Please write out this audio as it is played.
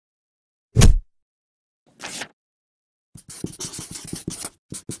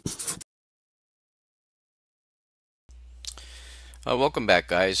Welcome back,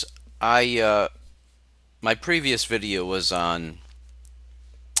 guys. I My previous video was on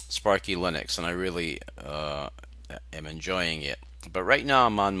Sparky Linux, and I really am enjoying it. But right now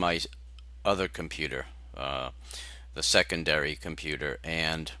I'm on my other computer, the secondary computer,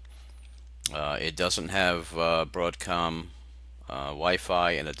 and it doesn't have Broadcom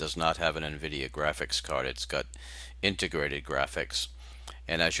Wi-Fi, and it does not have an NVIDIA graphics card. It's got integrated graphics,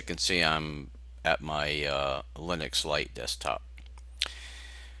 and as you can see, I'm at my Linux Lite desktop.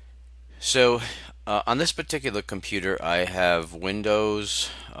 So on this particular computer I have Windows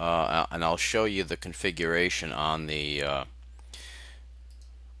and I'll show you the configuration on the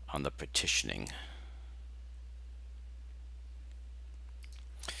partitioning.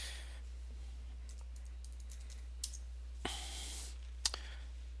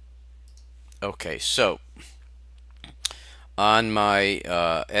 Okay, so on my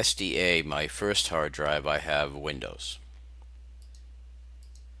SDA, my first hard drive, I have Windows.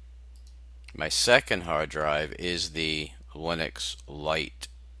 My second hard drive is the Linux Lite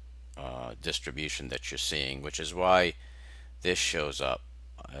distribution that you're seeing, which is why this shows up.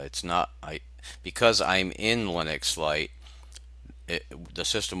 It's not because I'm in Linux Lite. The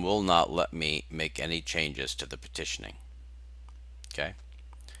system will not let me make any changes to the partitioning. Okay.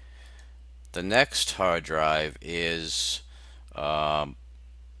 The next hard drive is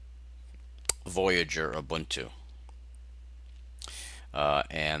Voyager Ubuntu,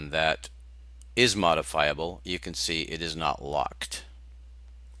 and that is modifiable. You can see it is not locked.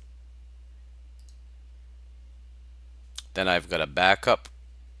 Then I've got a backup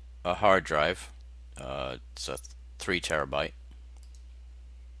hard drive. It's a 3 terabyte,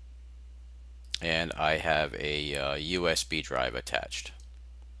 and I have a USB drive attached.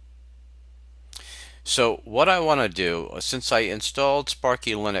 So what I want to do, since I installed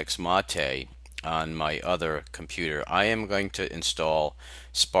Sparky Linux Mate on my other computer, I am going to install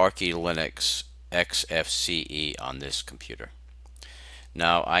Sparky Linux XFCE on this computer.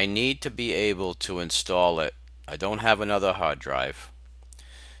 Now I need to be able to install it. I don't have another hard drive,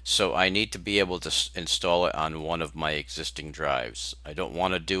 so I need to be able to install it on one of my existing drives. I don't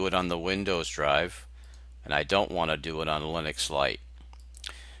want to do it on the Windows drive, and I don't want to do it on Linux Lite.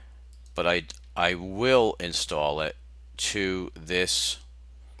 But I will install it to this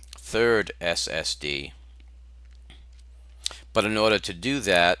third SSD. But in order to do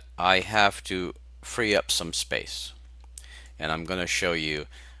that, I have to free up some space. And I'm going to show you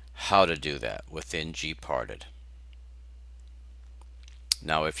how to do that within gparted.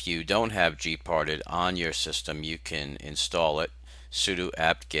 Now, if you don't have gparted on your system, you can install it sudo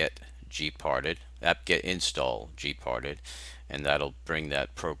apt-get gparted, apt-get install gparted, and that'll bring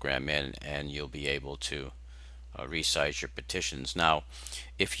that program in, and you'll be able to resize your partitions. Now,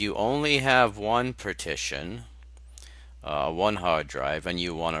 if you only have one partition, one hard drive, and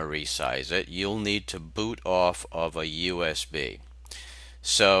you want to resize it, you'll need to boot off of a USB.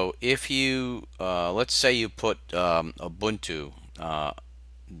 So if you, let's say you put Ubuntu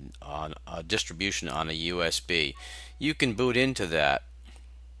on a distribution on a USB, you can boot into that,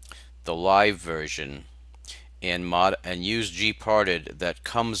 the live version, and use gparted that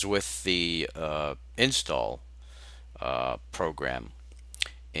comes with the install program,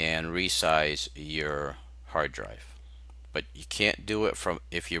 and resize your hard drive. But you can't do it from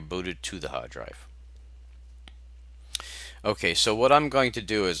if you're booted to the hard drive. Okay, so what I'm going to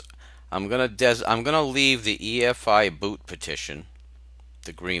do is I'm gonna leave the EFI boot partition,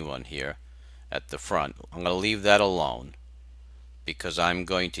 the green one here at the front. I'm gonna leave that alone because I'm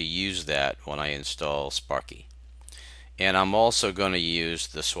going to use that when I install Sparky. And I'm also going to use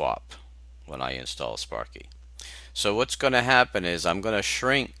the swap when I install Sparky. So what's going to happen is I'm going to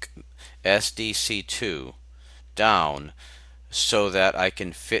shrink SDC2 down so that I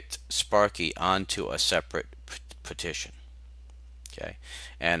can fit Sparky onto a separate partition. Okay,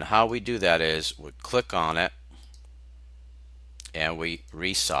 and how we do that is we click on it and we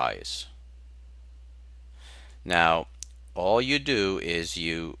resize. Now all you do is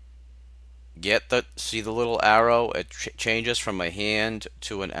you see the little arrow, it changes from a hand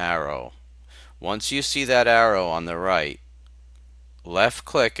to an arrow. Once you see that arrow on the right, left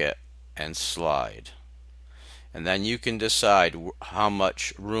click it and slide, and then you can decide how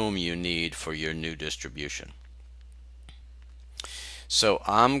much room you need for your new distribution. So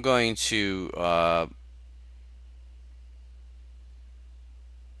I'm going to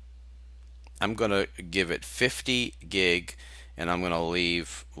give it 50 gig, and I'm going to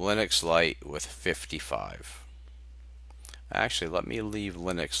leave Linux Lite with 55. Actually, let me leave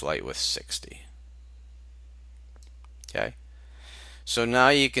Linux Lite with 60. Okay, so now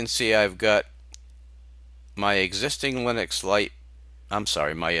you can see I've got my existing Linux Lite I'm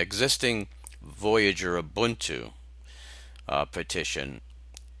sorry, my existing Voyager Ubuntu partition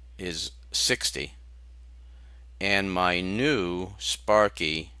is 60, and my new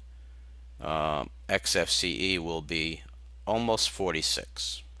Sparky XFCE will be almost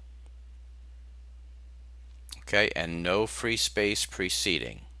 46. Okay, and no free space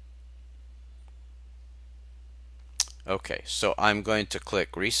preceding. Okay, so I'm going to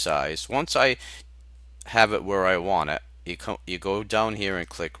click resize. Once I have it where I want it, you go down here and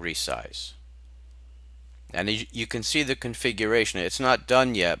click resize. And you can see the configuration. It's not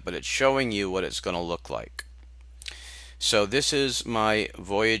done yet, but it's showing you what it's going to look like. So this is my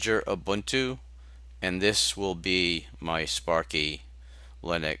Voyager Ubuntu, and this will be my Sparky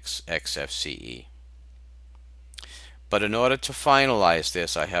Linux XFCE. But in order to finalize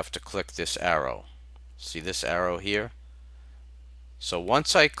this, I have to click this arrow. See this arrow here? So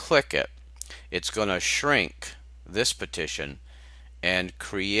once I click it, it's going to shrink this partition and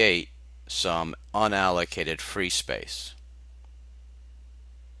create some unallocated free space.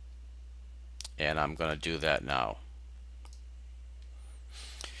 And I'm going to do that now.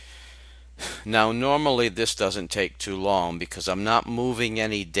 Now normally this doesn't take too long because I'm not moving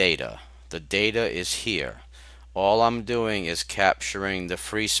any data. The data is here. All I'm doing is capturing the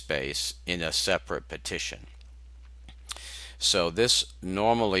free space in a separate partition. So this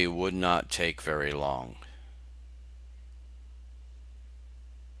normally would not take very long.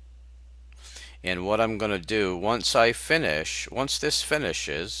 And what I'm going to do, once this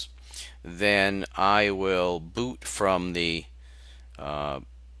finishes, then I will boot from the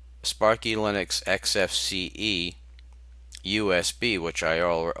Sparky Linux XFCE USB, which I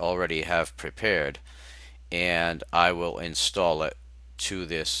already have prepared, and I will install it to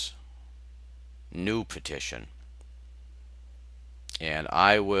this new partition. And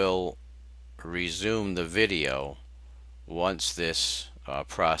I will resume the video once this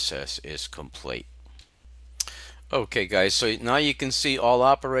process is complete. Okay guys, so now you can see all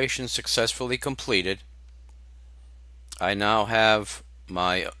operations successfully completed. I now have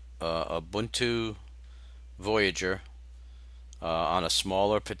my Ubuntu Voyager on a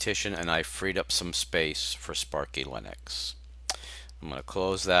smaller partition, and I freed up some space for Sparky Linux. I'm going to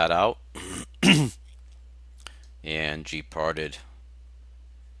close that out and gparted.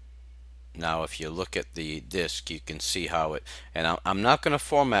 Now if you look at the disk, you can see how it, and I'm not going to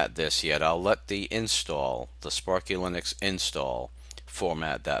format this yet. I'll let the Sparky Linux install,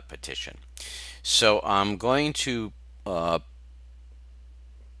 format that partition. So I'm going to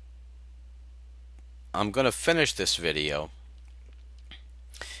finish this video,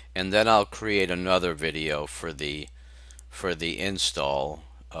 and then I'll create another video for the install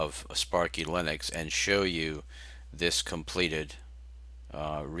of Sparky Linux and show you this completed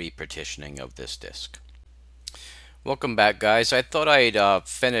repartitioning of this disk. Welcome back guys. I thought I'd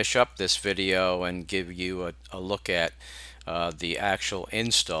finish up this video and give you a look at the actual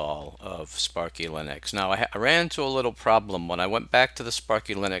install of Sparky Linux. Now I ran into a little problem when I went back to the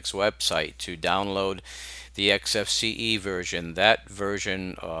Sparky Linux website to download the XFCE version. That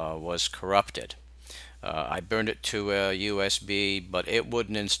version was corrupted. I burned it to a USB, but it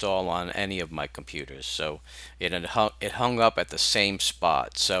wouldn't install on any of my computers, so it hung up at the same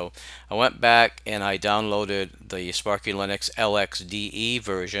spot. So I went back and I downloaded the Sparky Linux LXDE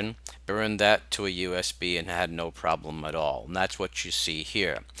version, burned that to a USB, and had no problem at all. And that's what you see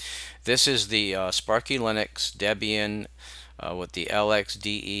here. This is the Sparky Linux Debian with the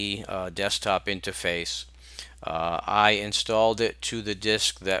LXDE desktop interface. I installed it to the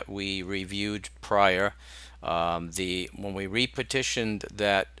disk that we reviewed prior. When we repartitioned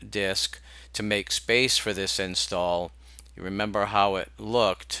that disk to make space for this install, you remember how it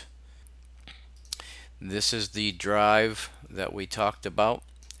looked. This is the drive that we talked about.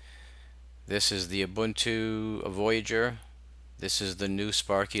 This is the Ubuntu Voyager. This is the new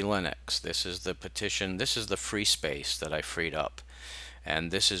Sparky Linux. This is the partition. This is the free space that I freed up.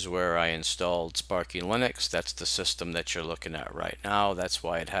 And this is where I installed Sparky Linux. That's the system that you're looking at right now. That's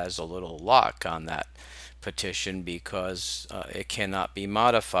why it has a little lock on that partition, because it cannot be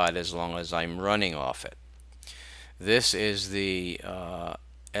modified as long as I'm running off it. This is the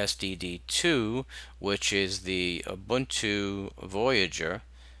SDD2, which is the Ubuntu Voyager,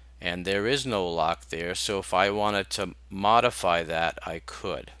 and there is no lock there, so if I wanted to modify that, I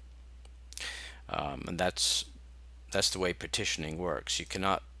could. And that's the way partitioning works. You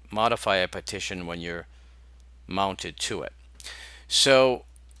cannot modify a partition when you're mounted to it. So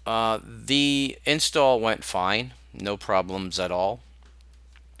the install went fine, no problems at all.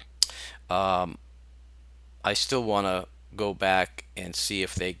 I still want to go back and see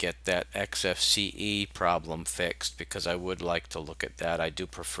if they get that XFCE problem fixed, because I would like to look at that. I do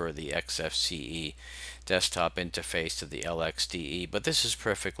prefer the XFCE desktop interface to the LXDE, but this is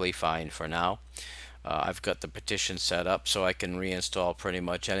perfectly fine for now. I've got the partition set up so I can reinstall pretty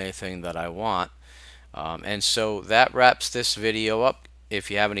much anything that I want. And so that wraps this video up. If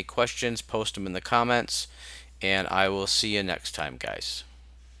you have any questions, post them in the comments, and I will see you next time, guys.